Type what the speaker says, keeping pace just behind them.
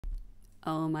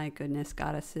Oh my goodness,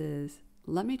 goddesses.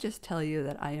 Let me just tell you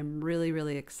that I am really,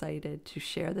 really excited to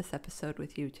share this episode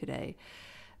with you today.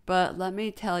 But let me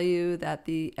tell you that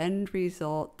the end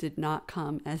result did not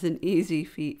come as an easy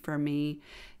feat for me.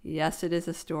 Yes, it is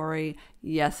a story.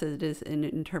 Yes, it is an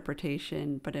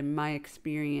interpretation. But in my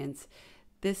experience,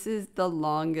 this is the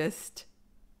longest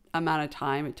amount of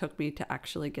time it took me to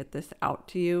actually get this out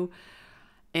to you.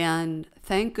 And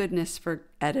thank goodness for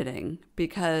editing,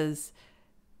 because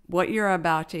what you're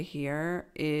about to hear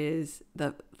is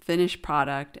the finished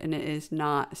product, and it is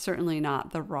certainly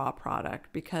not the raw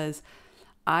product, because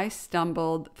I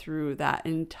stumbled through that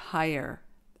entire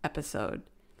episode.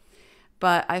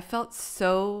 But I felt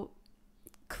so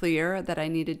clear that I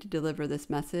needed to deliver this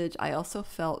message. I also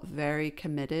felt very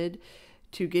committed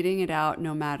to getting it out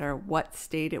no matter what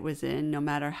state it was in, no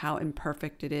matter how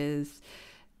imperfect it is.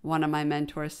 One of my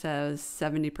mentors says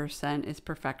 70% is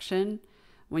perfection.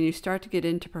 When you start to get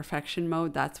into perfection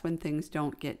mode, that's when things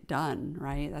don't get done,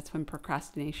 right? That's when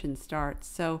procrastination starts.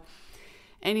 So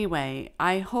anyway,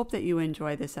 I hope that you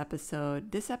enjoy this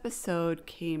episode. This episode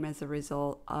came as a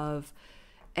result of,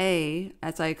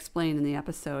 as I explained in the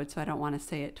episode, so I don't want to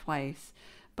say it twice,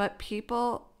 but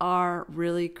people are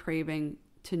really craving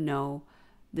to know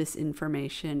this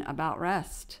information about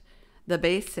rest, the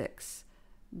basics,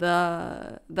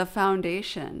 the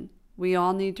foundation. We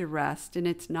all need to rest, and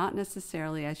it's not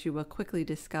necessarily, as you will quickly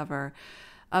discover,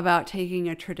 about taking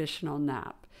a traditional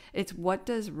nap. It's what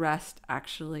does rest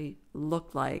actually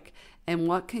look like, and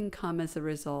what can come as a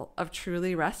result of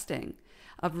truly resting,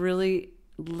 of really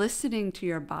listening to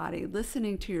your body,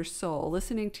 listening to your soul,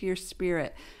 listening to your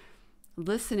spirit,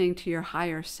 listening to your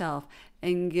higher self,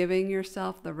 and giving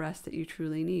yourself the rest that you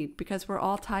truly need, because we're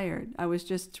all tired. I was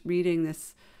just reading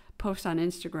this post on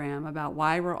Instagram about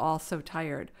why we're all so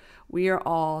tired. We are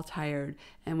all tired,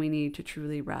 and we need to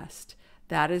truly rest.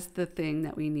 That is the thing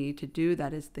that we need to do.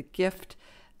 That is the gift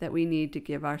that we need to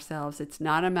give ourselves. It's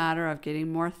not a matter of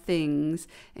getting more things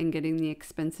and getting the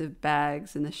expensive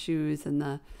bags and the shoes and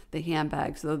the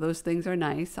handbags, though those things are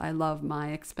nice. I love my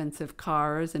expensive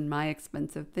cars and my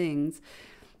expensive things.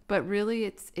 But really,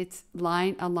 it's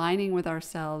aligning with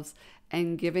ourselves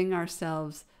and giving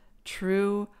ourselves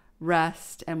true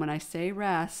rest. And when I say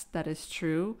rest that is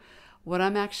true, what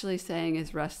I'm actually saying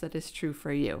is rest that is true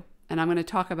for you. And I'm going to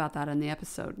talk about that in the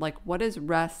episode. Like, what does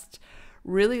rest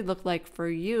really look like for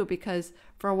you? Because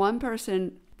for one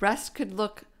person, rest could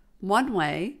look one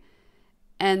way,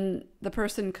 and the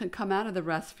person could come out of the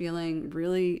rest feeling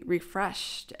really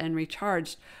refreshed and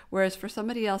recharged. Whereas for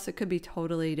somebody else, it could be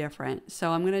totally different.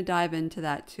 So I'm going to dive into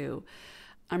that too.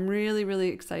 I'm really, really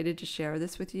excited to share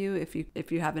this with you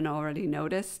if you haven't already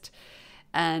noticed.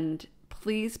 And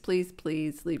please, please,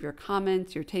 please leave your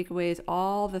comments, your takeaways,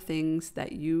 all the things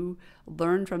that you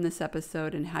learned from this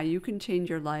episode and how you can change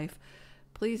your life.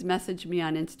 Please message me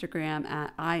on Instagram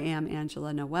at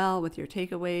 @IamAngelaNoel with your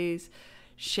takeaways.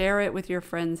 Share it with your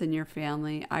friends and your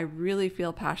family. I really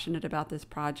feel passionate about this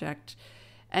project.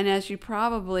 And as you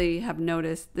probably have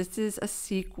noticed, this is a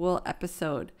sequel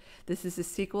episode. This is a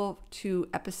sequel to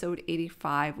episode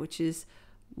 85, which is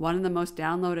one of the most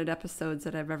downloaded episodes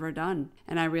that I've ever done.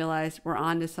 And I realized we're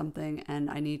on to something, and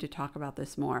I need to talk about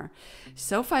this more.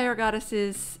 So fire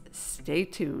goddesses, stay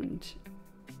tuned.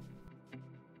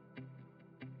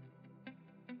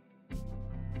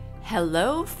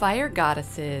 Hello, fire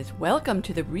goddesses. Welcome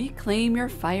to the Reclaim Your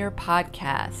Fire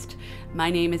podcast. My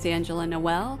name is Angela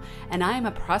Noel, and I am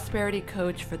a prosperity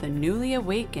coach for the newly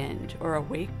awakened or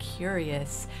awake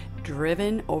curious,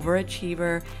 driven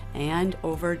overachiever, and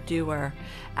overdoer.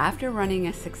 After running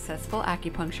a successful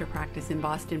acupuncture practice in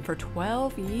Boston for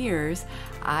 12 years,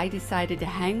 I decided to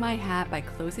hang my hat by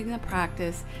closing the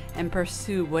practice and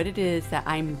pursue what it is that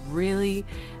I'm really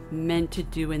meant to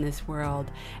do in this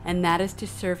world, and that is to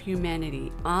serve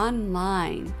humanity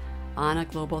online on a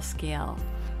global scale.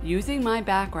 Using my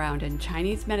background in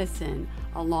Chinese medicine,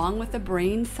 along with the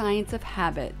brain science of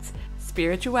habits,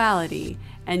 spirituality,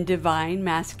 and divine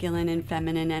masculine and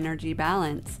feminine energy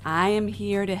balance, I am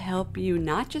here to help you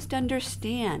not just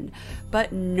understand,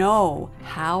 but know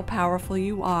how powerful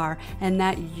you are, and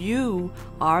that you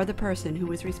are the person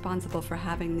who is responsible for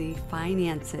having the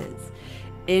finances,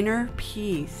 inner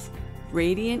peace,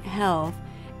 radiant health,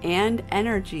 and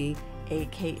energy,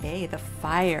 aka the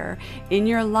fire, in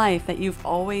your life that you've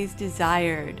always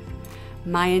desired.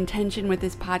 My intention with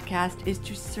this podcast is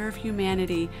to serve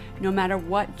humanity, no matter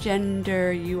what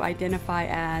gender you identify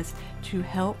as, to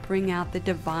help bring out the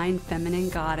divine feminine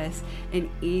goddess in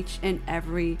each and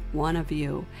every one of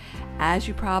you. As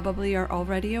you probably are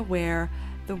already aware,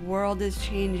 the world is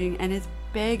changing and is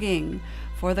begging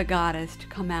for the goddess to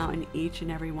come out in each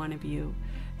and every one of you.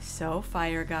 So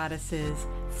fire goddesses,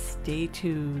 stay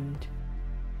tuned.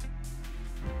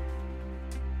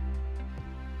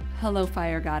 Hello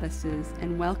fire goddesses,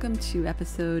 and welcome to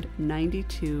episode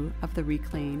 92 of the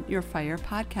Reclaim Your Fire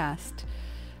podcast.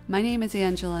 My name is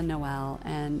Angela Noel,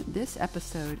 and this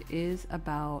episode is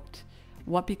about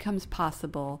what becomes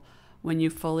possible when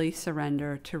you fully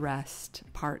surrender to rest,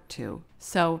 part 2.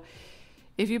 So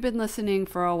if you've been listening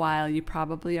for a while, you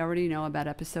probably already know about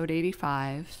episode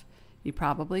 85. You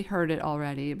probably heard it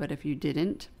already, but if you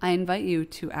didn't, I invite you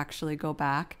to actually go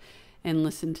back and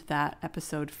listen to that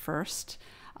episode first.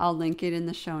 I'll link it in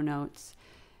the show notes.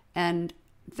 And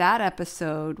that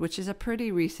episode, which is a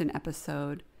pretty recent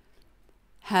episode,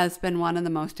 has been one of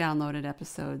the most downloaded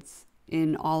episodes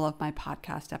in all of my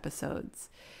podcast episodes.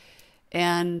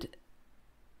 And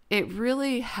it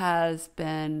really has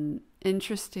been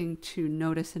interesting to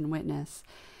notice and witness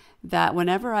that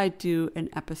whenever I do an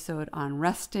episode on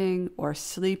resting or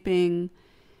sleeping,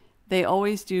 they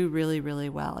always do really, really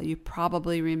well. You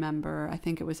probably remember, I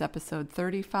think it was episode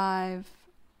 35.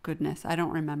 Goodness, I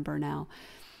don't remember now.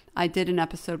 I did an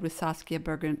episode with Saskia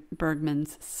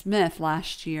Bergman-Smith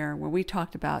last year where we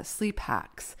talked about sleep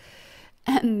hacks.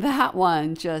 And that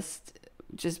one just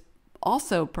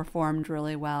also performed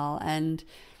really well. And,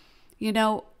 you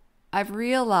know, I've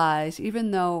realized,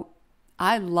 even though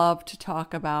I love to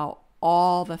talk about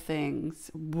all the things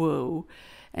woo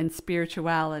and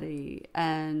spirituality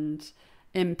and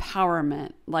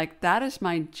empowerment, like that is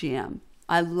my jam.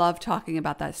 I love talking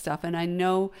about that stuff. And I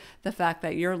know the fact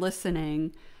that you're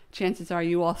listening, chances are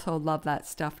you also love that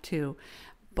stuff too.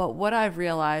 But what I've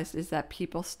realized is that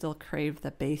people still crave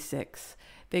the basics.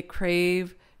 They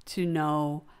crave to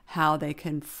know how they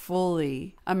can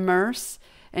fully immerse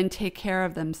and take care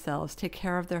of themselves, take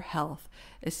care of their health,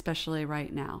 especially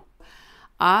right now.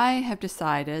 I have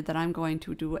decided that I'm going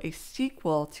to do a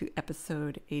sequel to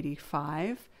episode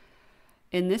 85.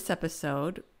 In this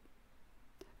episode,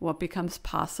 what becomes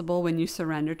possible when you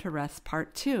surrender to rest,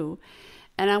 part 2.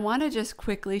 And I want to just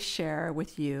quickly share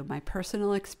with you my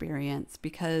personal experience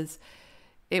because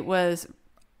it was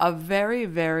a very,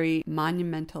 very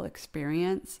monumental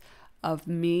experience of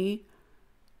me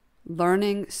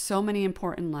learning so many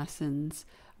important lessons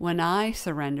when I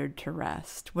surrendered to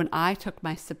rest, when I took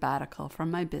my sabbatical from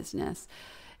my business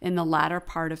in the latter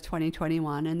part of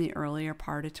 2021 and the earlier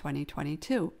part of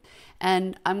 2022.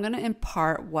 And I'm going to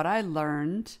impart what I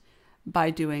learned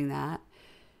by doing that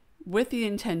with the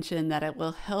intention that it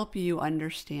will help you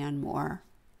understand more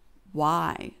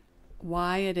why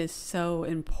it is so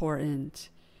important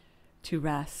to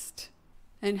rest.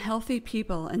 And healthy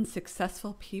people and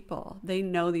successful people, they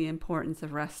know the importance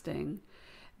of resting.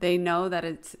 They know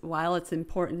that while it's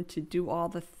important to do all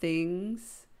the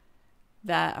things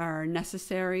that are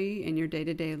necessary in your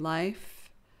day-to-day life,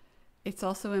 it's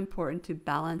also important to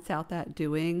balance out that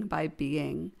doing by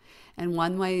being. And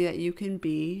one way that you can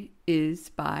be is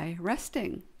by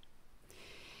resting.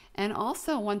 And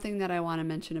also one thing that I want to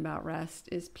mention about rest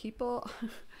is people,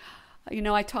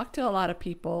 I talk to a lot of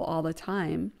people all the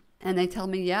time and they tell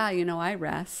me, yeah, I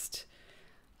rest.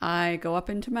 I go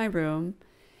up into my room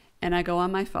and I go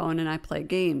on my phone and I play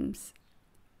games.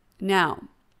 Now,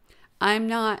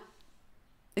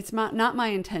 it's not my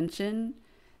intention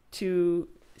to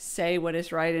say what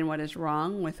is right and what is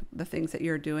wrong with the things that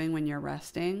you're doing when you're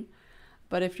resting.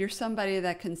 But if you're somebody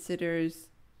that considers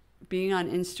being on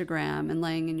Instagram and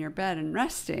laying in your bed and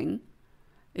resting,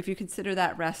 if you consider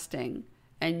that resting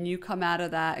and you come out of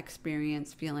that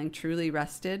experience feeling truly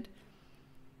rested,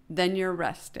 then you're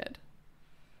rested.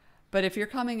 But if you're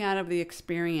coming out of the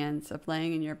experience of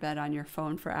laying in your bed on your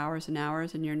phone for hours and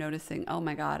hours and you're noticing, oh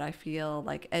my God, I feel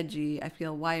like edgy, I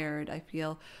feel wired, I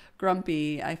feel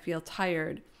grumpy, I feel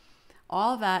tired,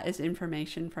 all that is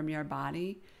information from your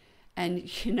body. And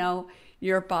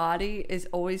your body is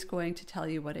always going to tell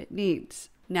you what it needs.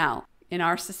 Now, in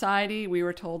our society, we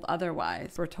were told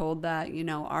otherwise. We're told that,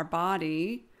 our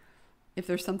body, if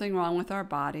there's something wrong with our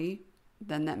body,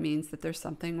 then that means that there's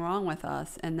something wrong with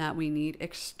us and that we need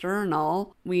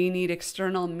external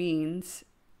means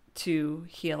to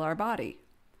heal our body.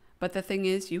 But the thing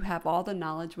is, you have all the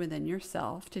knowledge within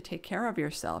yourself to take care of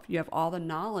yourself. You have all the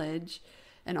knowledge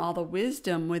and all the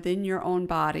wisdom within your own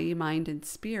body, mind, and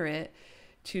spirit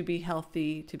to be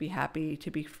healthy, to be happy,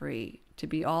 to be free, to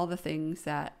be all the things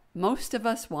that most of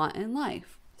us want in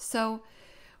life. So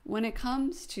when it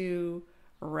comes to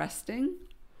resting,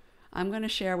 I'm going to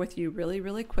share with you really,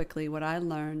 really quickly what I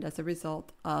learned as a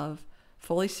result of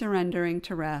fully surrendering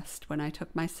to rest when I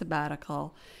took my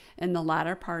sabbatical in the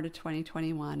latter part of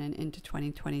 2021 and into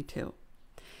 2022.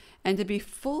 And to be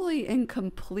fully and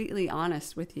completely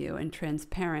honest with you and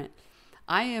transparent,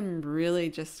 I am really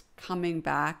just coming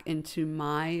back into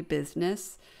my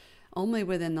business only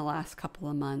within the last couple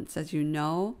of months. As you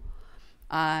know,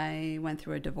 I went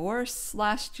through a divorce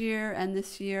last year, and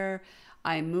this year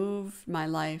I moved. My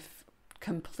life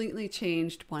completely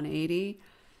changed 180.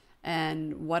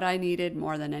 And what I needed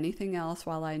more than anything else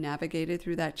while I navigated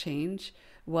through that change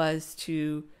was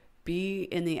to be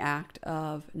in the act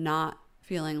of not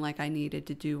feeling like I needed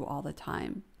to do all the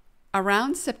time.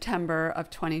 Around September of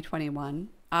 2021,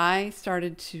 I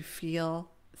started to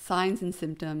feel signs and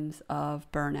symptoms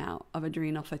of burnout, of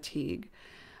adrenal fatigue.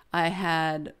 I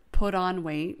had put on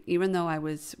weight, even though I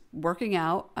was working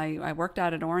out. I worked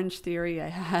out at Orange Theory. I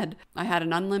had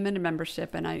an unlimited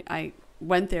membership, and I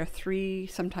went there 3,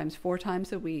 sometimes 4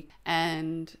 times a week.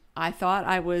 And I thought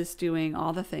I was doing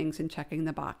all the things and checking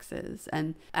the boxes.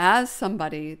 And as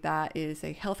somebody that is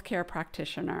a healthcare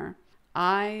practitioner,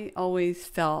 I always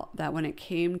felt that when it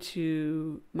came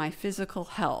to my physical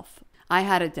health, I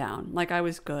had it down, like I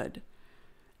was good.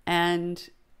 And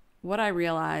what I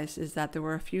realized is that there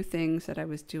were a few things that I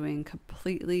was doing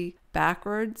completely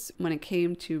backwards when it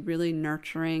came to really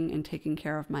nurturing and taking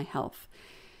care of my health.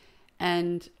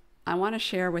 And I want to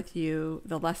share with you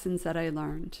the lessons that I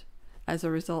learned as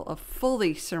a result of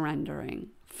fully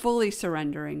surrendering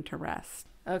to rest.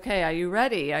 Okay, are you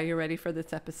ready? Are you ready for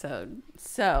this episode?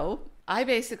 So I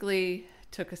basically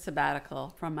took a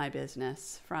sabbatical from my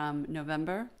business from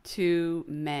November to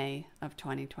May of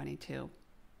 2022.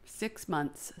 6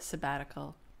 months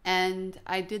sabbatical. And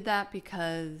I did that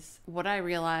because what I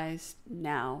realized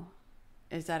now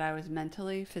is that I was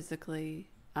mentally,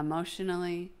 physically,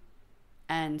 emotionally,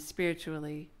 and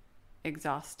spiritually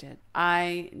exhausted.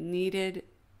 I needed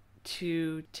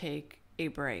to take a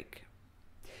break.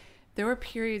 There were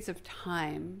periods of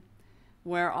time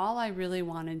where all I really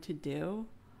wanted to do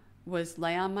was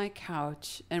lay on my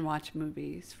couch and watch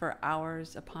movies for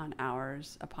hours upon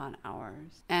hours upon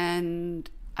hours. And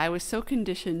I was so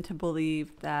conditioned to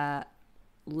believe that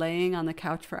laying on the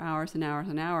couch for hours and hours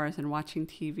and hours and watching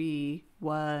TV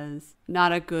was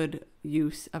not a good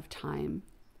use of time.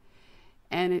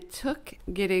 And it took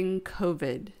getting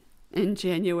COVID in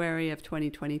January of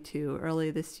 2022, early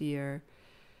this year,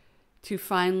 to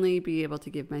finally be able to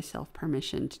give myself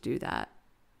permission to do that.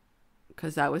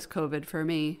 Because that was COVID for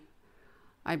me.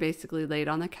 I basically laid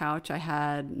on the couch. I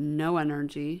had no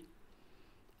energy.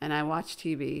 And I watched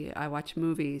TV. I watched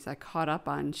movies. I caught up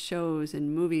on shows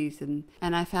and movies. And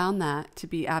I found that to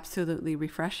be absolutely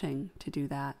refreshing to do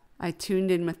that. I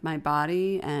tuned in with my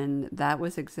body, and that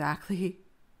was exactly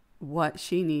what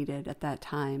she needed at that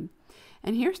time.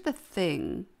 And here's the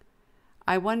thing.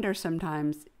 I wonder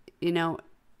sometimes,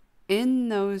 in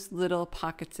those little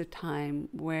pockets of time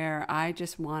where I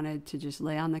just wanted to just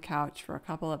lay on the couch for a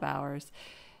couple of hours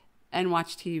and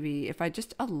watch TV, if I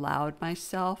just allowed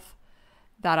myself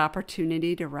that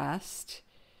opportunity to rest,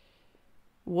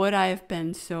 would I have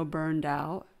been so burned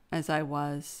out as I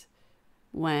was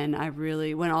when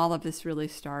all of this really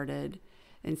started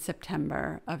in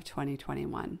September of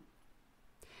 2021?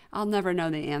 I'll never know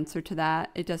the answer to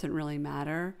that. It doesn't really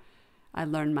matter. I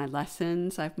learned my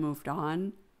lessons. I've moved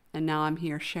on. And now I'm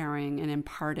here sharing and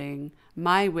imparting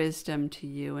my wisdom to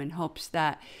you in hopes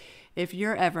that if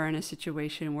you're ever in a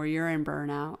situation where you're in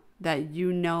burnout, that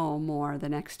you know more the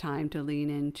next time to lean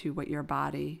into what your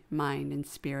body, mind, and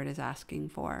spirit is asking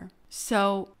for.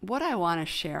 So what I want to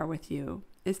share with you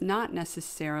is not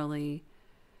necessarily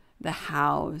the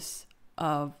hows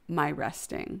of my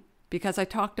resting, because I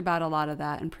talked about a lot of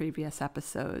that in previous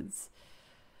episodes.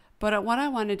 But what I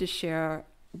wanted to share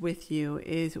with you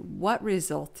is what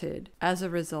resulted as a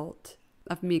result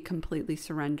of me completely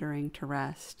surrendering to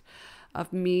rest,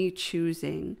 of me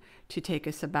choosing to take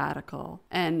a sabbatical,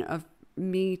 and of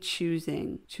me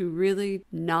choosing to really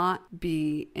not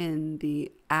be in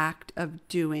the act of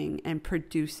doing and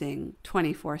producing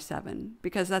 24/7,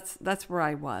 because that's where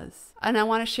I was. And I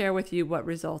want to share with you what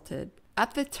resulted.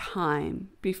 At the time,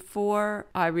 before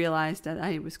I realized that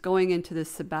I was going into this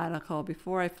sabbatical,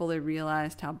 before I fully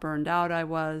realized how burned out I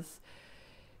was,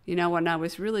 when I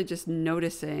was really just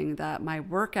noticing that my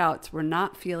workouts were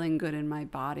not feeling good in my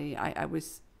body, I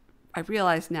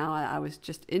realized now I was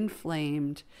just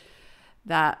inflamed,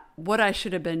 that what I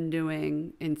should have been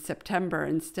doing in September,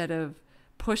 instead of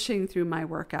pushing through my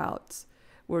workouts,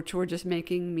 which were just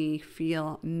making me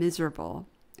feel miserable.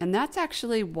 And that's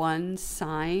actually one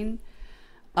sign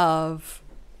of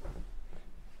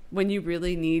when you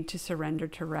really need to surrender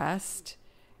to rest,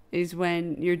 is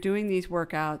when you're doing these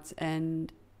workouts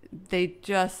and they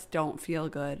just don't feel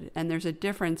good. And there's a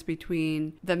difference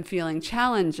between them feeling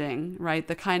challenging, right?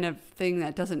 The kind of thing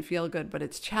that doesn't feel good, but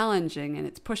it's challenging and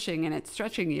it's pushing and it's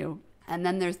stretching you. And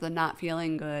then there's the not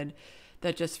feeling good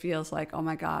that just feels like, oh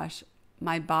my gosh,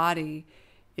 my body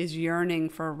is yearning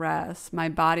for rest. My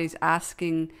body's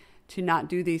asking to not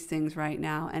do these things right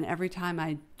now. And every time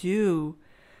I do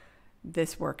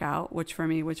this workout, which for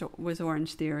me was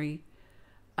Orange Theory,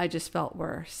 I just felt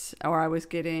worse, or I was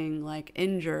getting like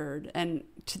injured. And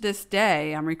to this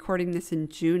day, I'm recording this in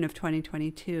June of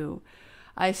 2022.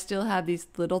 I still have these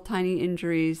little tiny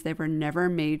injuries. They were never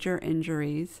major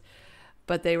injuries,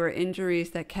 but they were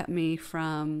injuries that kept me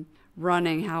from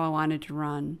running how I wanted to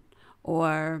run,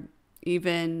 or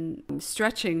even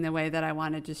stretching the way that I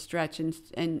wanted to stretch,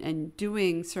 and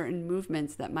doing certain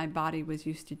movements that my body was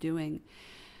used to doing,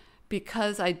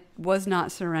 because I was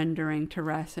not surrendering to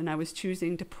rest, and I was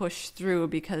choosing to push through,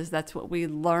 because that's what we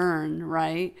learn,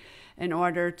 right? In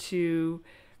order to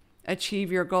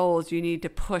achieve your goals, you need to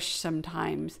push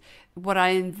sometimes. What I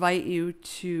invite you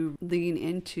to lean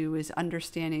into is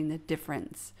understanding the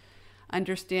difference,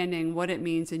 understanding what it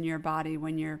means in your body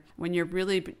when you're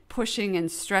really pushing and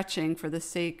stretching for the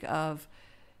sake of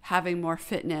having more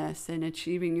fitness and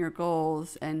achieving your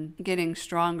goals and getting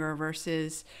stronger,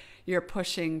 versus you're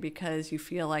pushing because you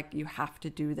feel like you have to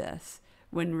do this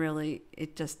when really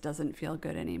it just doesn't feel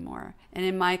good anymore. And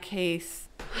in my case,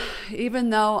 even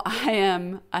though I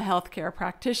am a healthcare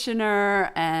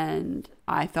practitioner and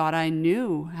I thought I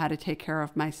knew how to take care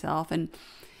of myself, and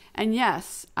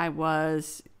yes, I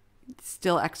was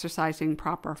still exercising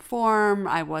proper form.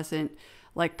 I wasn't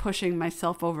like pushing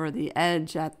myself over the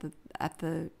edge at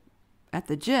the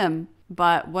gym.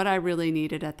 But what I really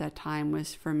needed at that time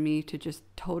was for me to just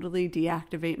totally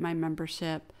deactivate my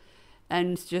membership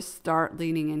and just start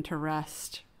leaning into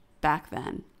rest back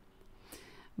then.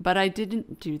 But I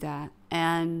didn't do that.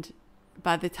 And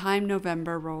by the time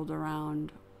November rolled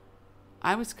around,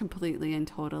 I was completely and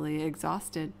totally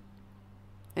exhausted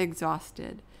to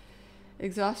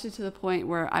the point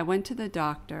where I went to the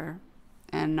doctor,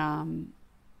 and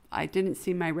I didn't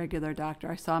see my regular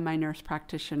doctor. I saw my nurse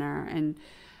practitioner, and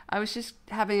I was just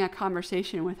having a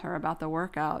conversation with her about the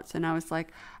workouts. And I was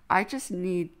like, I just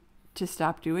need to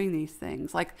stop doing these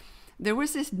things. Like, there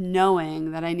was this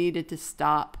knowing that I needed to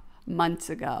stop months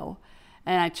ago,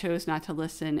 and I chose not to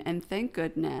listen. And thank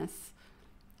goodness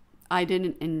I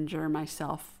didn't injure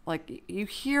myself. Like, you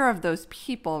hear of those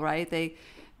people, right?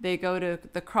 They go to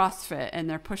the CrossFit and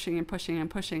they're pushing and pushing and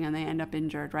pushing, and they end up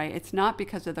injured, right? It's not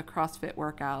because of the CrossFit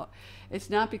workout. It's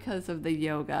not because of the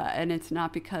yoga, and it's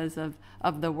not because of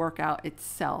the workout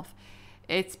itself.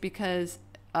 It's because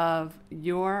of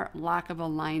your lack of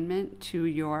alignment to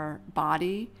your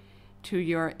body, to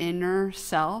your inner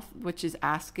self, which is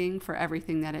asking for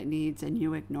everything that it needs, and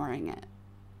you ignoring it.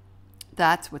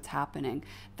 That's what's happening.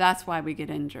 That's why we get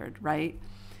injured, right?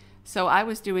 So I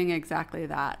was doing exactly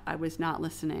that. I was not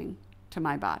listening to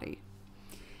my body.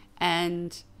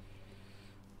 And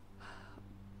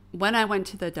when I went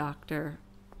to the doctor,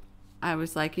 I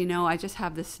was like, I just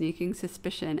have this sneaking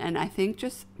suspicion. And I think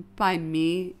just by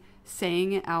me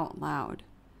saying it out loud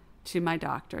to my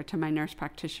doctor, to my nurse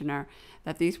practitioner,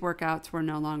 that these workouts were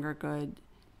no longer good,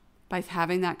 by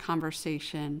having that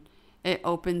conversation, it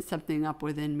opened something up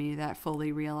within me that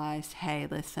fully realized, hey,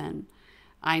 listen,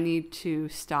 I need to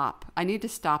stop. I need to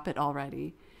stop it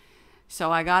already.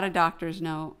 So I got a doctor's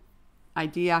note. I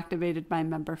deactivated my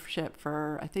membership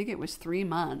for, I think it was 3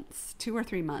 months, 2 or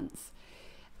 3 months.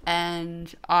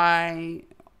 And I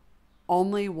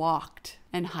only walked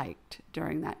and hiked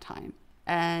during that time.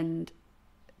 And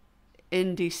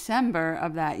in December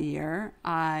of that year,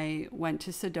 I went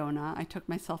to Sedona. I took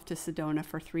myself to Sedona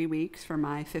for 3 weeks for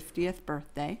my 50th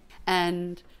birthday.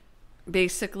 And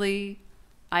basically,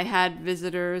 I had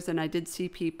visitors and I did see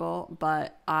people,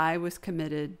 but I was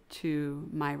committed to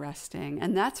my resting.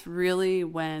 And that's really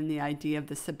when the idea of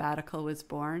the sabbatical was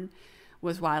born,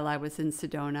 was while I was in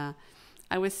Sedona.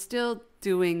 I was still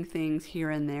doing things here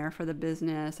and there for the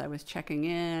business. I was checking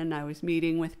in, I was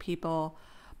meeting with people.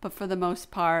 But for the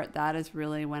most part, that is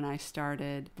really when I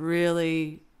started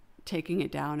really taking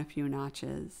it down a few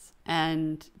notches.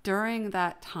 And during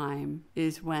that time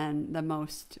is when the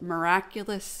most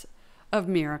miraculous of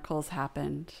miracles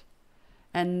happened.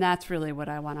 And that's really what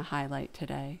I want to highlight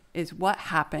today, is what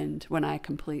happened when I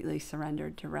completely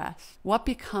surrendered to rest. What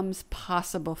becomes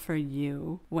possible for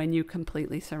you when you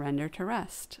completely surrender to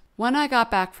rest? When I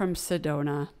got back from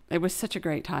Sedona, it was such a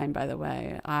great time, by the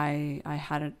way. I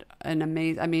had an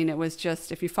amazing, it was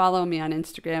just, if you follow me on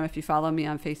Instagram, if you follow me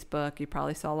on Facebook, you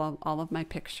probably saw all of my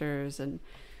pictures and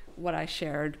what I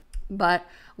shared But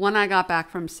when I got back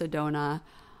from Sedona,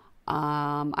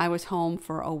 I was home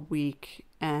for a week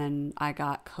and I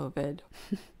got COVID.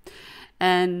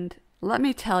 And let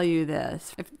me tell you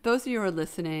this. If those of you who are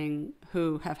listening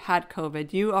who have had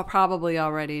COVID, you probably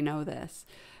already know this.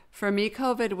 For me,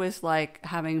 COVID was like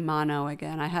having mono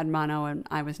again. I had mono when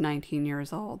I was 19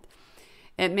 years old.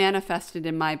 It manifested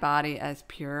in my body as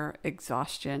pure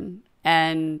exhaustion.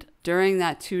 And during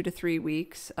that 2 to 3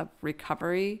 weeks of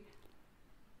recovery,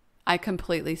 I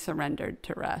completely surrendered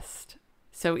to rest.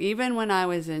 So even when I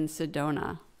was in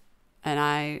Sedona and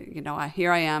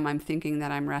here I am, I'm thinking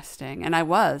that I'm resting. And I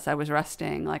was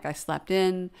resting. Like I slept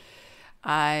in.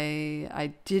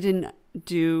 I didn't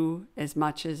do as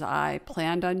much as I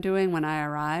planned on doing when I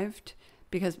arrived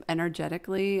because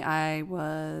energetically I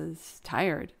was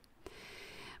tired.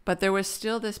 But there was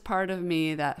still this part of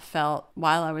me that felt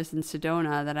while I was in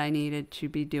Sedona that I needed to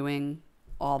be doing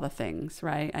all the things,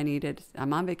 right?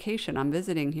 I'm on vacation, I'm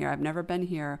visiting here, I've never been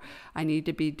here, I need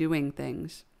to be doing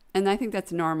things. And I think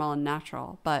that's normal and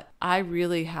natural, but I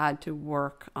really had to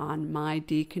work on my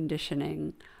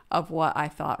deconditioning of what I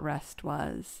thought rest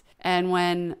was. And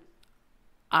when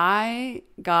I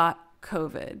got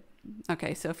COVID,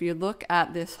 okay, so if you look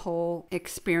at this whole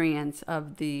experience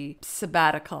of the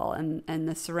sabbatical and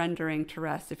the surrendering to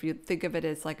rest, if you think of it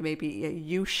as like maybe a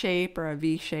U shape or a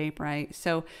V shape, right?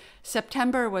 So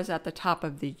September was at the top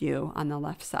of the U on the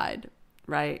left side,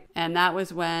 right? And that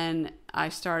was when I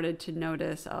started to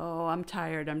notice, oh, I'm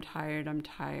tired. And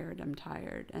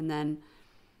then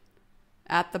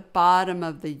at the bottom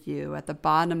of the U, at the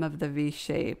bottom of the V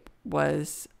shape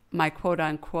was my quote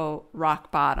unquote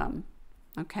rock bottom.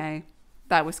 Okay,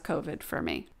 that was COVID for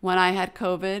me. When I had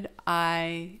COVID,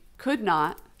 I could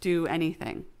not do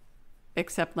anything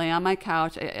except lay on my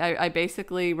couch. I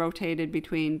basically rotated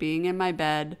between being in my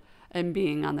bed and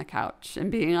being on the couch, and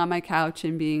being on my couch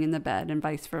and being in the bed, and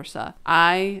vice versa.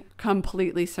 I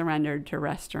completely surrendered to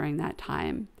rest during that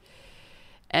time.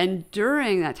 And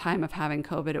during that time of having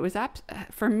COVID, it was,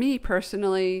 for me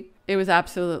personally, it was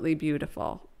absolutely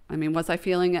beautiful. I mean, was I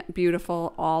feeling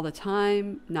beautiful all the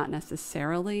time? Not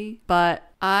necessarily, but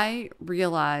I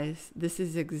realized this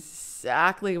is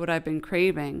exactly what I've been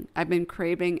craving. I've been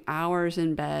craving hours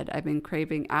in bed. I've been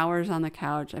craving hours on the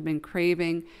couch. I've been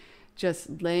craving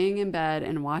just laying in bed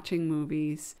and watching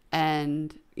movies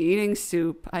and eating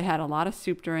soup. I had a lot of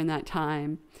soup during that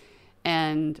time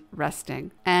and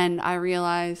resting. And I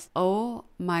realized, oh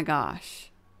my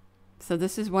gosh. So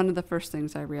this is one of the first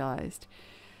things I realized.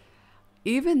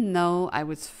 Even though I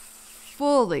was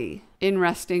fully in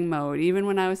resting mode, even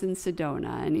when I was in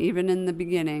Sedona and even in the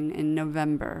beginning in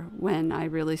November, when I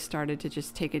really started to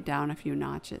just take it down a few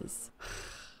notches,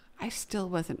 I still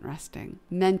wasn't resting.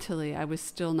 Mentally, I was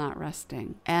still not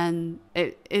resting. And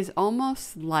it is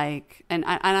almost like, and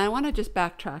I want to just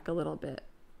backtrack a little bit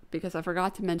because I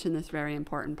forgot to mention this very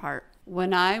important part.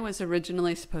 When I was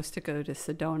originally supposed to go to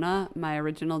Sedona, my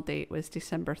original date was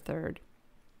December 3rd.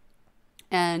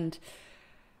 And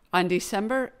on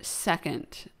December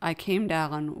 2nd, I came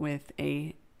down with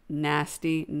a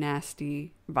nasty,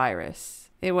 nasty virus.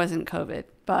 It wasn't COVID,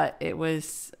 but it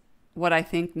was what I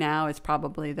think now is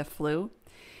probably the flu.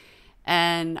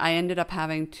 And I ended up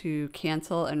having to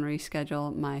cancel and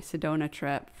reschedule my Sedona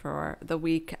trip for the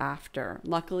week after.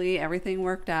 Luckily, everything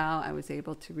worked out. I was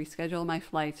able to reschedule my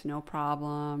flights, no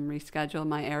problem, reschedule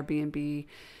my Airbnb,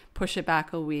 push it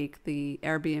back a week. The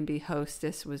Airbnb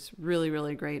hostess was really,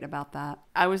 really great about that.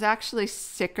 I was actually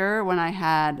sicker when I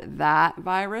had that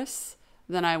virus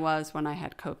than I was when I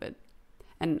had COVID.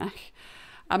 And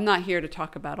I'm not here to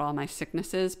talk about all my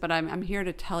sicknesses, but I'm here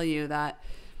to tell you that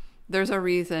there's a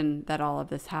reason that all of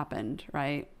this happened,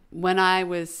 right? When I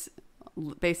was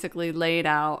basically laid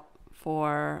out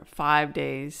for 5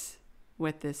 days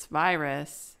with this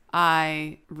virus,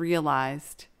 I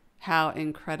realized how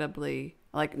incredibly,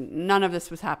 like, none of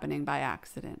this was happening by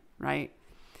accident, right?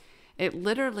 It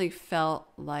literally felt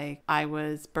like I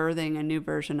was birthing a new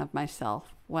version of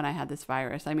myself when I had this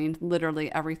virus. I mean, literally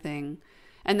everything.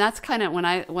 And that's kind of when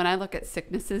I look at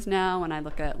sicknesses now, when I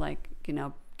look at, like, you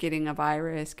know, getting a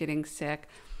virus, getting sick,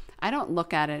 I don't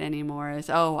look at it anymore as,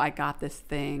 oh, I got this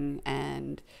thing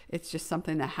and it's just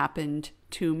something that happened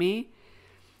to me.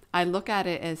 I look at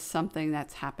it as something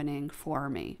that's happening for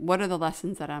me. What are the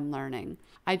lessons that I'm learning?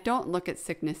 I don't look at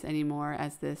sickness anymore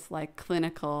as this like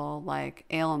clinical like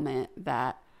ailment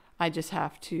that I just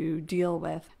have to deal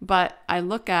with. But I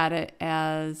look at it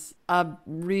as a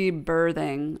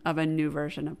rebirthing of a new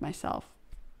version of myself.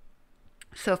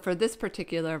 So for this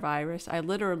particular virus, I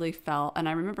literally felt, and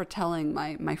I remember telling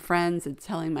my friends and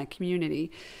telling my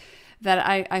community that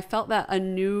I felt that a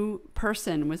new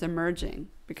person was emerging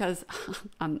because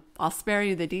I'll spare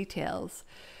you the details,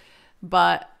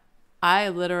 but I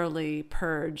literally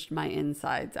purged my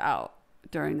insides out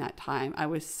during that time. I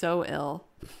was so ill.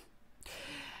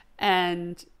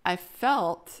 And I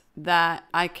felt that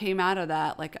I came out of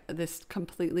that like this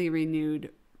completely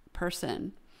renewed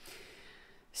person.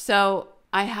 So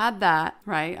I had that,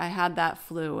 right? I had that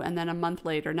flu. And then a month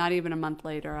later, not even a month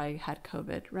later, I had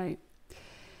COVID, right?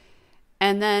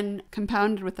 And then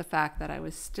compounded with the fact that I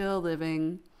was still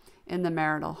living in the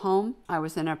marital home. I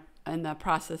was in the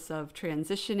process of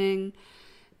transitioning.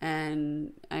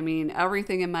 And I mean,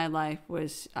 everything in my life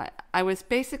was, I was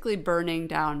basically burning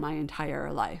down my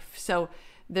entire life. So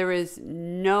there is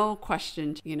no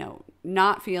question,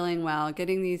 not feeling well,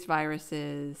 getting these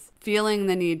viruses, feeling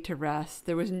the need to rest.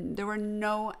 There were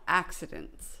no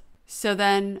accidents. So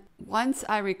then once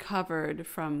I recovered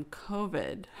from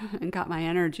COVID and got my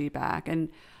energy back, and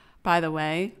by the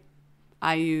way,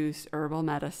 I used herbal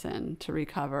medicine to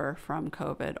recover from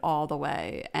COVID all the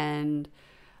way. And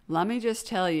let me just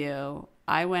tell you,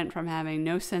 I went from having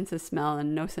no sense of smell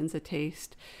and no sense of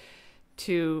taste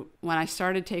to when I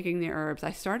started taking the herbs.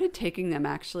 I started taking them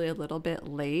actually a little bit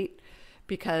late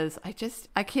because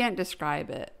I can't describe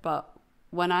it. But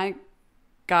when I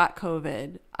got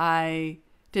COVID, I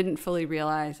didn't fully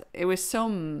realize it was so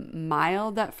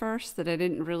mild at first that I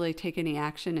didn't really take any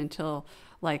action until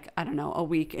a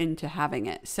week into having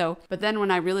it. But then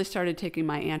when I really started taking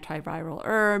my antiviral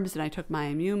herbs and I took my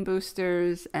immune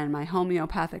boosters and my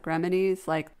homeopathic remedies,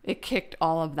 it kicked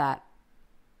all of that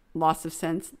loss of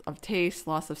sense of taste,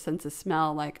 loss of sense of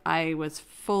smell. I was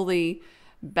fully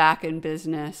back in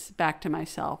business, back to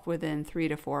myself within 3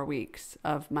 to 4 weeks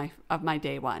of my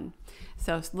day one.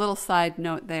 So little side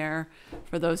note there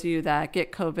for those of you that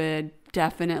get COVID,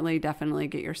 definitely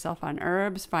get yourself on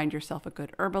herbs, find yourself a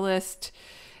good herbalist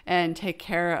and take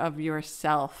care of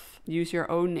yourself. Use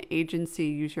your own agency,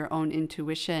 use your own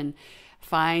intuition.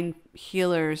 Find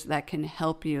healers that can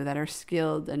help you, that are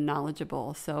skilled and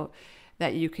knowledgeable so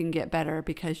that you can get better,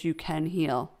 because you can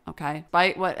heal, okay?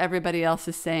 Despite what everybody else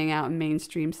is saying out in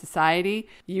mainstream society,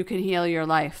 you can heal your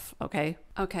life, okay?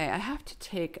 Okay, I have to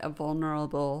take a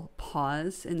vulnerable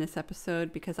pause in this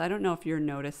episode because I don't know if you're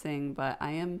noticing, but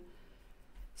I am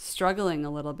struggling a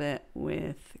little bit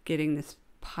with getting this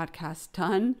podcast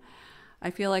done. I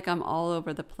feel like I'm all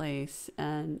over the place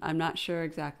and I'm not sure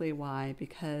exactly why,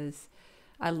 because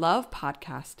I love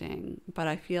podcasting, but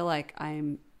I feel like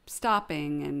I'm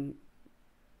stopping and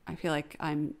I feel like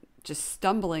I'm just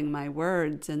stumbling my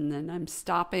words, and then I'm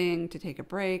stopping to take a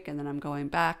break, and then I'm going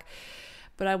back.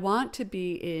 But I want to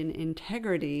be in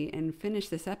integrity and finish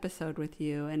this episode with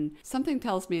you. And something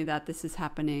tells me that this is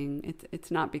happening. It's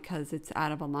not because it's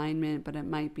out of alignment, but it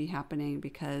might be happening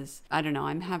because, I don't know,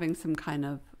 I'm having some kind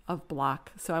of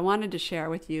block. So I wanted to share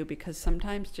with you because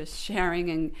sometimes just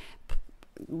sharing and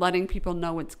letting people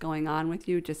know what's going on with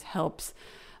you just helps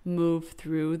move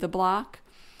through the block.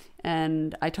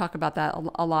 And I talk about that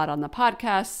a lot on the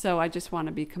podcast. So I just want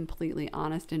to be completely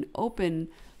honest and open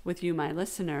with you, my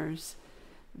listeners,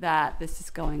 that this is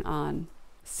going on.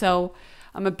 So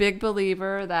I'm a big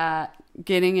believer that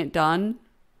getting it done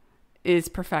is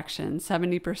perfection.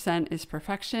 70% is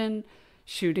perfection.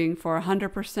 Shooting for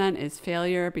 100% is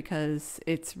failure, because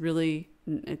it's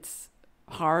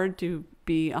hard to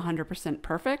be 100%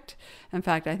 perfect. In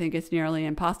fact, I think it's nearly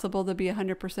impossible to be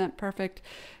 100% perfect.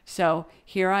 So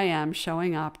here I am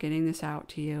showing up, getting this out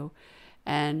to you.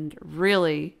 And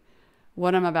really,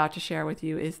 what I'm about to share with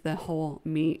you is the whole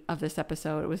meat of this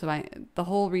episode. It was the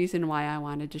whole reason why I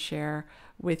wanted to share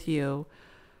with you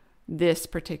this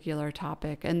particular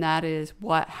topic. And that is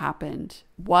what happened.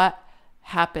 What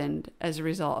happened as a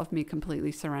result of me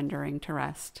completely surrendering to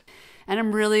rest. And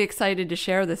I'm really excited to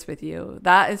share this with you.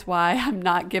 That is why I'm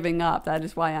not giving up. That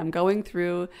is why I'm going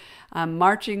through, I'm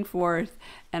marching forth,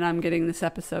 and I'm getting this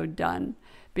episode done.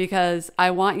 Because I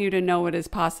want you to know what is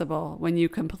possible when you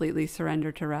completely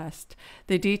surrender to rest.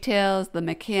 The details, the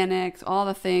mechanics, all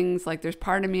the things, there's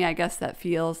part of me, I guess, that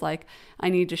feels like I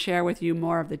need to share with you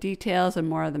more of the details and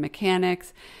more of the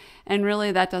mechanics. And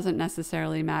really, that doesn't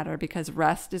necessarily matter, because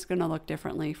rest is going to look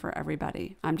differently for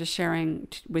everybody. I'm just sharing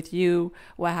with you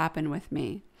what happened with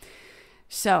me.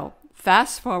 So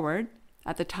fast forward,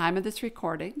 at the time of this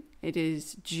recording, it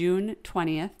is June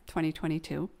 20th,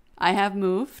 2022. I have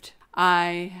moved.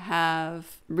 I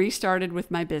have restarted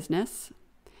with my business.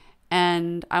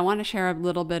 And I want to share a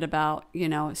little bit about,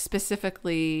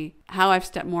 specifically how I've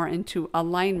stepped more into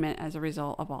alignment as a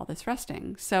result of all this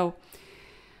resting. So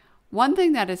one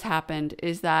thing that has happened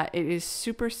is that it is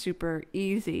super, super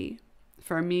easy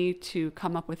for me to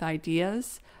come up with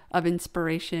ideas of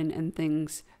inspiration and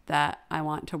things that I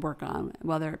want to work on,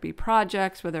 whether it be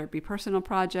projects, whether it be personal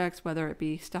projects, whether it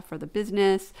be stuff for the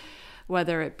business,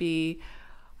 whether it be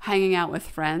hanging out with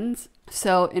friends.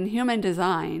 So in human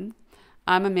design,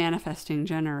 I'm a manifesting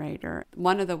generator.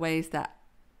 One of the ways that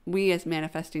we as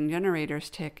manifesting generators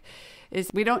tick is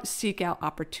we don't seek out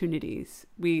opportunities.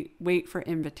 We wait for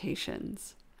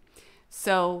invitations.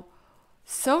 So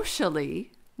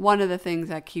socially, one of the things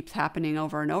that keeps happening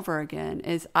over and over again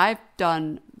is I've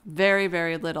done very,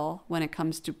 very little when it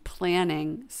comes to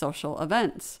planning social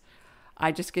events.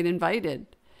 I just get invited.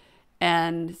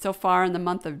 And so far in the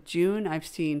month of June, I've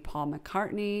seen Paul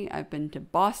McCartney. I've been to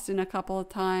Boston a couple of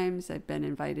times. I've been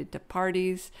invited to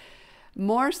parties,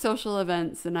 more social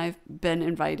events than I've been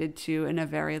invited to in a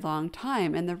very long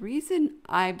time. And the reason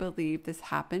I believe this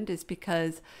happened is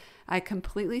because I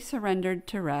completely surrendered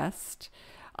to rest.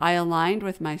 I aligned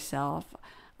with myself.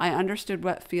 I understood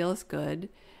what feels good.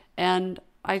 And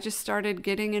I just started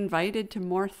getting invited to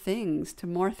more things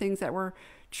that were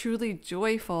truly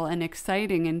joyful and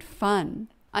exciting and fun.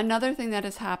 Another thing that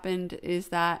has happened is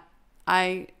that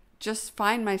I just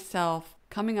find myself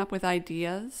coming up with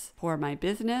ideas for my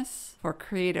business, for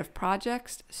creative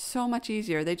projects, so much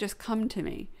easier. They just come to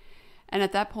me. And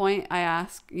at that point, I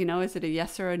ask, is it a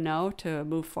yes or a no to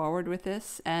move forward with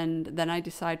this? And then I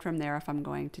decide from there if I'm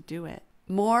going to do it.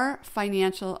 More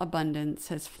financial abundance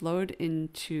has flowed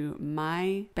into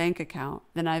my bank account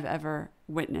than I've ever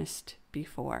witnessed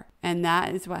before. And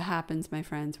that is what happens, my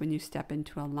friends, when you step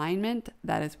into alignment.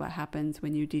 That is what happens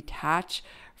when you detach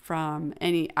from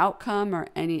any outcome or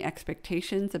any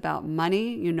expectations about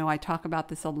money. I talk about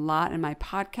this a lot in my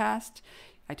podcast.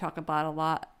 I talk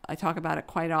about it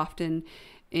quite often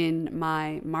in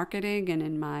my marketing and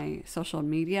in my social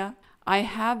media. I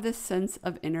have this sense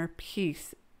of inner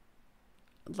peace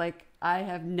like I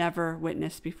have never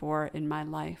witnessed before in my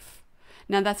life.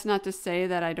 Now, that's not to say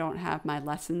that I don't have my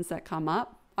lessons that come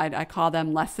up. I call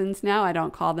them lessons now. I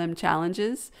don't call them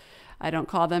challenges. I don't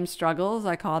call them struggles.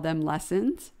 I call them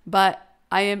lessons. But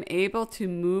I am able to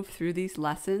move through these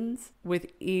lessons with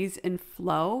ease and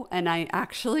flow. And I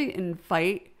actually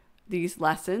invite these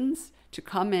lessons to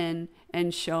come in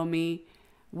and show me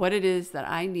what it is that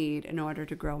I need in order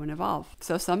to grow and evolve.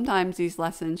 So sometimes these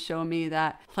lessons show me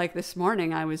that, like this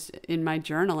morning, I was in my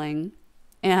journaling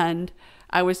and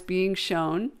I was being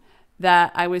shown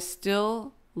that I was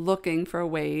still looking for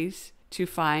ways to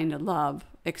find love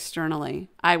externally.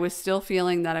 I was still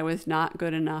feeling that I was not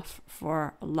good enough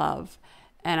for love.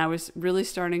 And I was really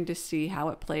starting to see how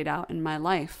it played out in my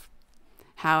life,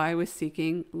 how I was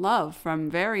seeking love from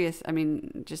various,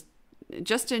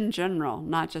 just in general,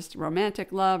 not just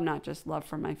romantic love, not just love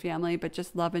for my family, but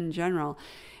just love in general,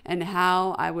 and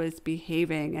how I was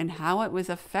behaving and how it was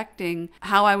affecting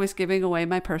how I was giving away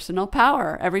my personal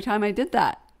power every time I did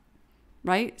that,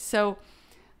 right? So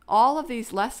all of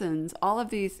these lessons, all of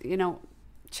these,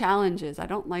 challenges, I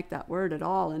don't like that word at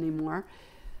all anymore,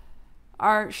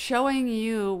 are showing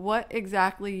you what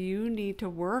exactly you need to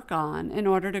work on in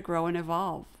order to grow and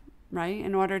evolve. Right?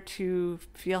 In order to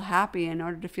feel happy, in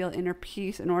order to feel inner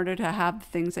peace, in order to have the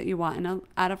things that you want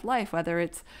out of life, whether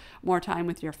it's more time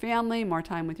with your family, more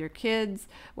time with your kids,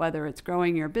 whether it's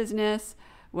growing your business,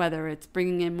 whether it's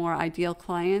bringing in more ideal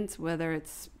clients, whether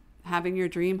it's having your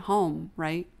dream home,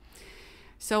 right?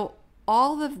 So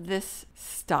all of this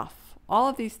stuff, all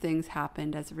of these things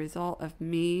happened as a result of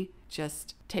me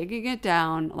just taking it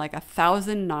down like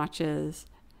 1,000 notches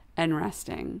and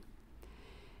resting.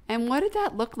 And what did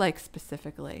that look like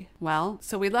specifically? Well,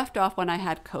 so we left off when I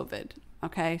had COVID.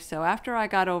 Okay, so after I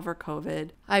got over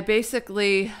COVID, I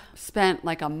basically spent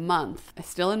like a month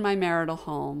still in my marital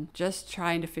home, just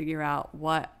trying to figure out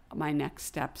what my next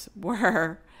steps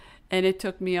were. And it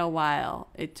took me a while.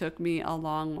 It took me a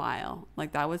long while.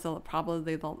 Like that was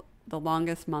probably the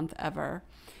longest month ever.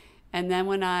 And then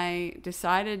when I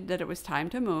decided that it was time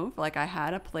to move, like I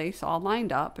had a place all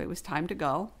lined up, it was time to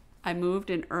go. I moved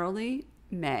in early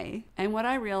May. And what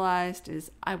I realized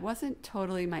is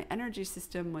my energy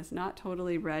system was not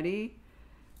totally ready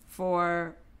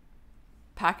for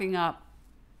packing up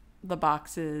the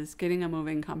boxes, getting a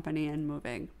moving company and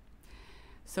moving.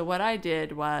 So what I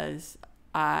did was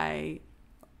I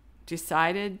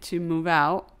decided to move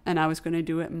out and I was going to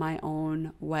do it my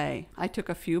own way. I took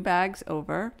a few bags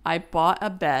over. I bought a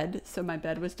bed. So my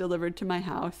bed was delivered to my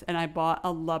house and I bought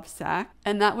a love sack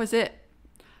and that was it.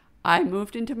 I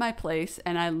moved into my place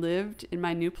and I lived in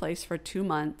my new place for 2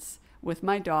 months with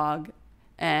my dog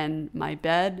and my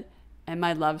bed and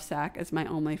my love sack as my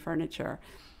only furniture.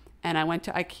 And I went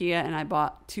to IKEA and I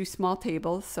bought 2 small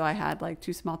tables. So I had like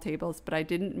 2 small tables, but I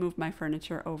didn't move my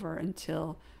furniture over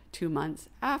until 2 months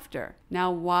after.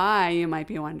 Now, why, you might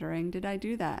be wondering, did I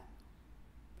do that?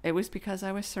 It was because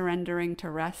I was surrendering to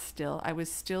rest still. I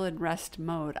was still in rest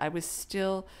mode. I was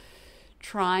still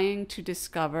trying to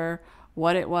discover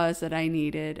what it was that I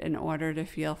needed in order to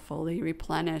feel fully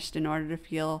replenished, in order to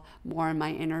feel more in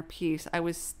my inner peace. I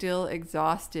was still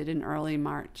exhausted in early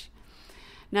March.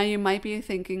 Now, you might be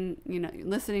thinking,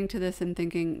 listening to this and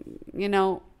thinking,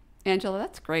 Angela,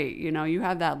 that's great. You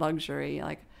have that luxury.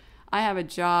 Like, I have a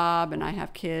job and I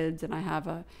have kids and I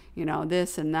have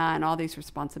this and that and all these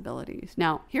responsibilities.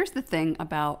 Now, here's the thing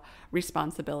about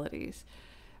responsibilities.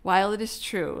 While it is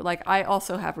true, like, I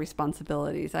also have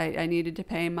responsibilities. I needed to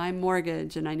pay my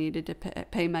mortgage and I needed to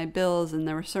pay my bills. And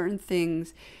there were certain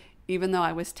things, even though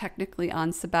I was technically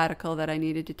on sabbatical, that I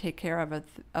needed to take care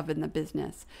of in the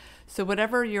business. So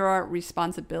whatever your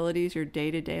responsibilities, your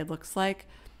day-to-day looks like,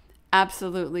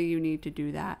 absolutely you need to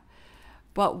do that.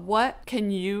 But what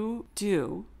can you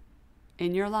do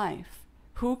in your life?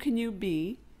 Who can you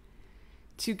be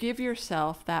to give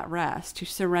yourself that rest, to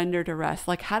surrender to rest?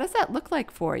 Like, how does that look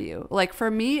like for you? Like, for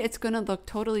me, it's going to look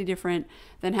totally different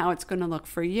than how it's going to look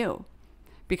for you,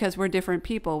 because we're different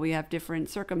people. We have different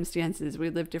circumstances. We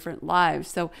live different lives.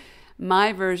 So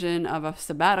my version of a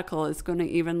sabbatical is going to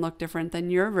even look different than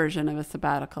your version of a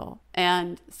sabbatical.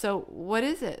 And so what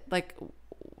is it? Like,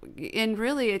 and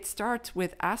really it starts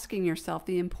with asking yourself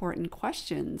the important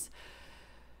questions.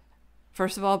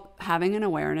 First of all, having an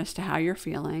awareness to how you're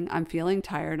feeling. I'm feeling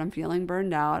tired. I'm feeling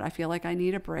burned out. I feel like I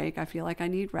need a break. I feel like I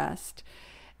need rest.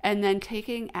 And then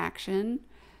taking action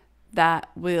that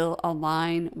will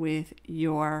align with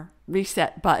your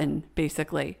reset button,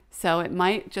 basically. So it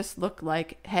might just look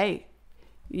like, hey,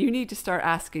 you need to start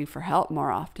asking for help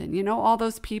more often. All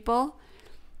those people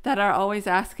that are always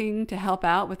asking to help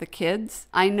out with the kids.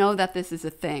 I know that this is a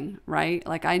thing, right?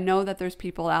 Like, I know that there's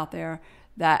people out there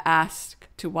that ask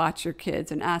to watch your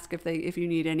kids and ask if you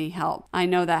need any help. I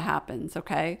know that happens,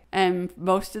 okay? And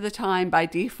most of the time, by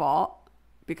default,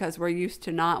 because we're used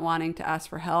to not wanting to ask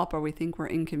for help, or we think we're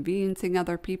inconveniencing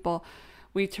other people,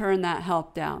 we turn that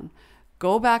help down.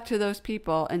 Go back to those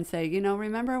people and say,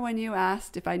 remember when you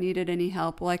asked if I needed any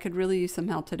help? Well, I could really use some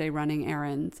help today running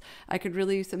errands. I could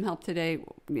really use some help today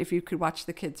if you could watch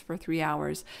the kids for 3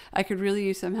 hours. I could really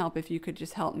use some help if you could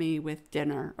just help me with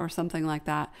dinner or something like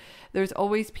that. There's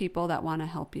always people that want to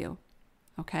help you,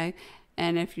 okay?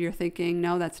 And if you're thinking,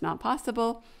 no, that's not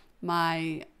possible,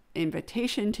 my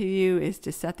invitation to you is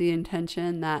to set the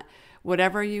intention that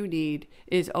whatever you need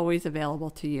is always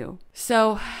available to you.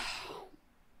 So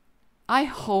I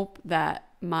hope that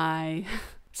my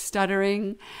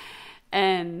stuttering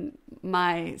and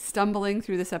my stumbling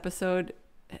through this episode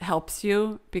helps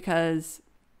you, because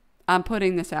I'm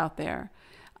putting this out there.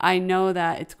 I know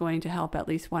that it's going to help at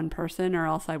least one person, or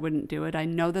else I wouldn't do it. I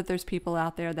know that there's people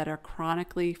out there that are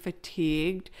chronically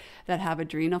fatigued, that have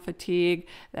adrenal fatigue,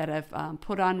 that have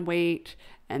put on weight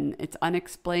and it's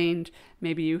unexplained.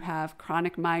 Maybe you have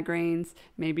chronic migraines.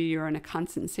 Maybe you're in a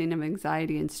constant state of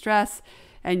anxiety and stress,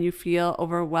 and you feel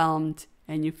overwhelmed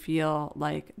and you feel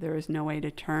like there is no way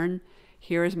to turn.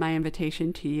 Here is my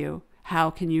invitation to you. How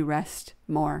can you rest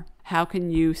more? How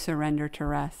can you surrender to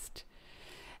rest?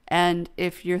 And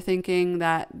if you're thinking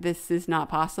that this is not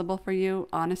possible for you,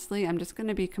 honestly, I'm just going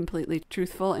to be completely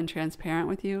truthful and transparent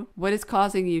with you. What is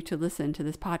causing you to listen to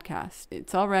this podcast?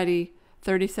 It's already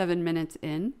 37 minutes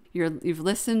in. You've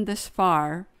listened this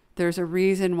far. There's a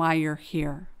reason why you're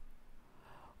here.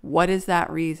 What is that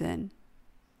reason?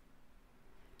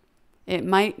 It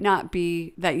might not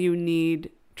be that you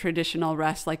need traditional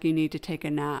rest, like you need to take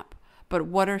a nap. But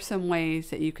what are some ways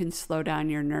that you can slow down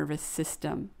your nervous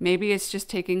system? Maybe it's just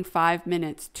taking 5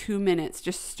 minutes, 2 minutes,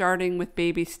 just starting with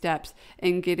baby steps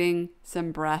and getting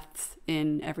some breaths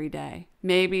in every day.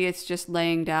 Maybe it's just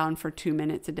laying down for 2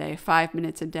 minutes a day, 5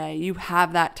 minutes a day. You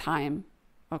have that time,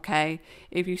 okay?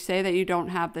 If you say that you don't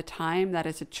have the time, that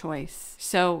is a choice.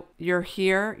 So you're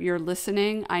here, you're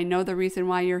listening. I know the reason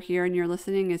why you're here and you're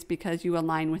listening is because you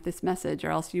align with this message,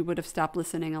 or else you would have stopped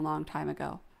listening a long time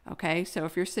ago. Okay, so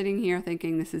if you're sitting here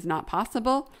thinking this is not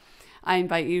possible, I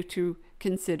invite you to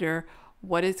consider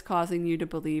what is causing you to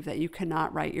believe that you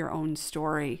cannot write your own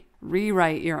story,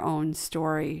 rewrite your own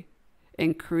story,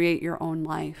 and create your own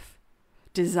life.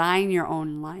 Design your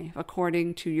own life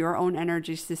according to your own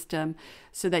energy system,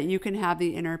 so that you can have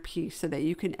the inner peace, so that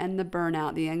you can end the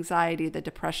burnout, the anxiety, the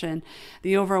depression,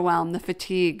 the overwhelm, the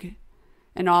fatigue,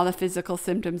 and all the physical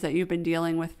symptoms that you've been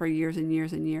dealing with for years and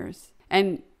years and years.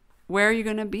 And where are you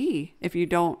going to be if you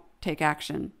don't take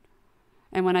action?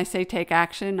 And when I say take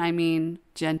action, I mean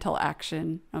gentle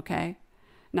action, okay?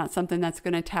 Not something that's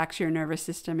going to tax your nervous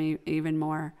system even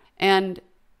more. And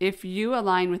if you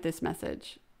align with this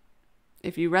message,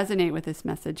 if you resonate with this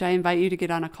message, I invite you to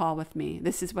get on a call with me.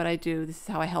 This is what I do. This is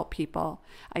how I help people.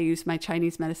 I use my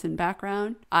Chinese medicine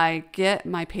background. I get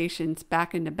my patients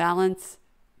back into balance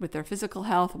with their physical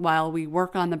health while we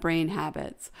work on the brain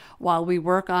habits, while we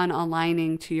work on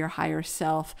aligning to your higher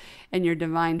self and your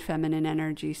divine feminine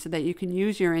energy so that you can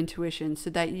use your intuition,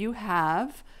 so that you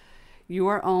have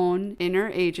your own inner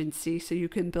agency, so you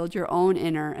can build your own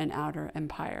inner and outer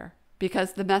empire.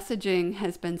 Because the messaging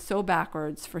has been so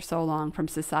backwards for so long from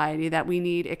society that we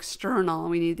need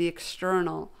the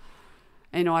external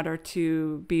in order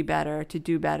to be better, to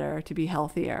do better, to be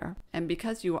healthier. And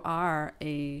because you are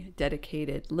a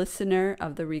dedicated listener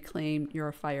of the Reclaim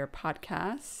Your Fire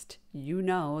podcast, you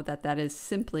know that that is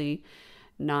simply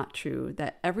not true,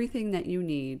 that everything that you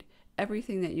need,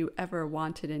 everything that you ever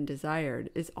wanted and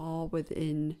desired is all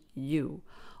within you.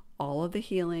 All of the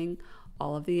healing,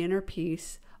 all of the inner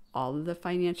peace, all of the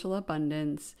financial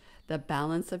abundance, the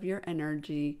balance of your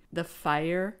energy, the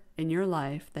fire in your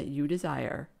life that you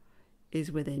desire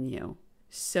is within you.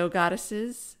 So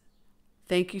goddesses,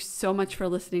 thank you so much for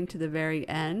listening to the very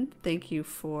end. Thank you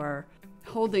for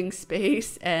holding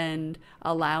space and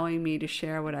allowing me to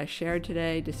share what I shared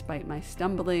today, despite my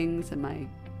stumblings and my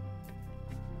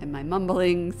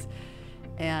mumblings.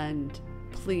 And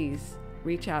please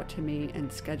reach out to me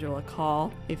and schedule a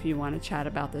call if you want to chat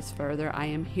about this further. I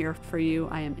am here for you.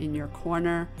 I am in your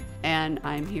corner, and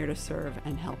I'm here to serve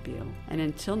and help you. And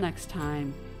until next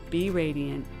time, be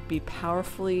radiant, be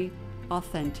powerfully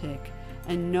authentic,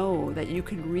 and know that you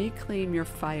can reclaim your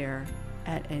fire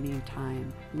at any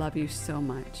time. Love you so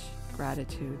much.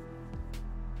 Gratitude.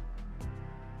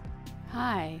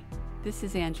 Hi, this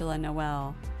is Angela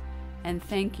Noel, and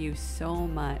thank you so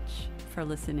much for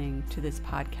listening to this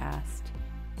podcast.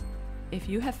 If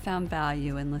you have found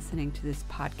value in listening to this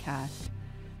podcast,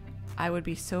 I would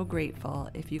be so grateful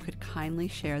if you could kindly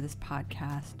share this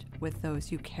podcast with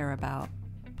those you care about.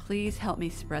 Please help me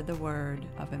spread the word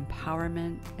of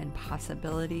empowerment and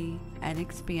possibility and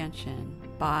expansion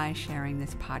by sharing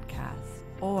this podcast.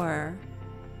 Or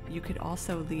you could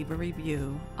also leave a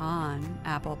review on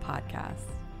Apple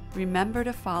Podcasts. Remember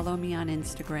to follow me on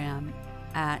Instagram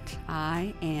at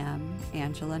I am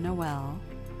Angela Noel,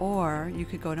 or you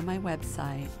could go to my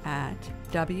website at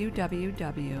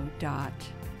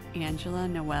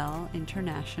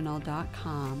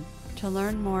www.angelanoelinternational.com to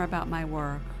learn more about my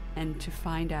work and to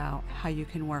find out how you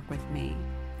can work with me.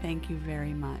 Thank you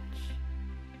very much.